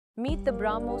Meet the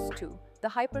BrahMos-II, the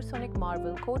hypersonic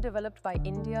marvel co-developed by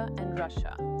India and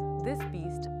Russia. This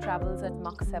beast travels at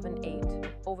Mach 7.8,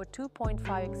 over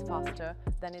 2.5x faster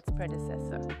than its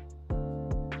predecessor.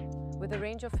 With a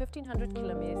range of 1500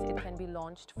 kilometers, it can be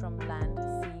launched from land,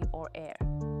 sea or air.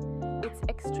 Its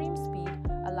extreme speed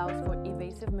allows for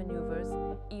evasive maneuvers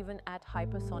even at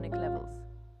hypersonic levels.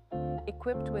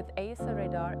 Equipped with AESA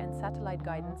radar and satellite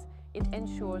guidance, it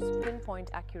ensures pinpoint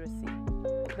accuracy.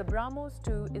 The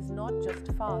BrahMos-II is not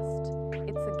just fast,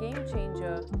 it's a game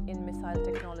changer in missile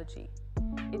technology.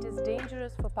 It is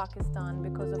dangerous for Pakistan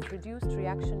because of reduced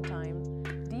reaction time,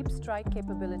 deep strike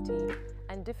capability,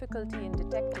 and difficulty in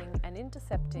detecting and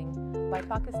intercepting by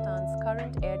Pakistan's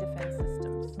current air defense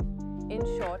systems. In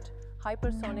short,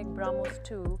 hypersonic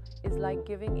BrahMos-II is like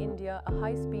giving India a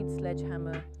high-speed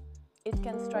sledgehammer. It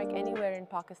can strike anywhere in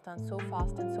Pakistan so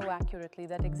fast and so accurately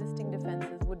that existing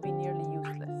defenses would be nearly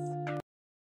useless.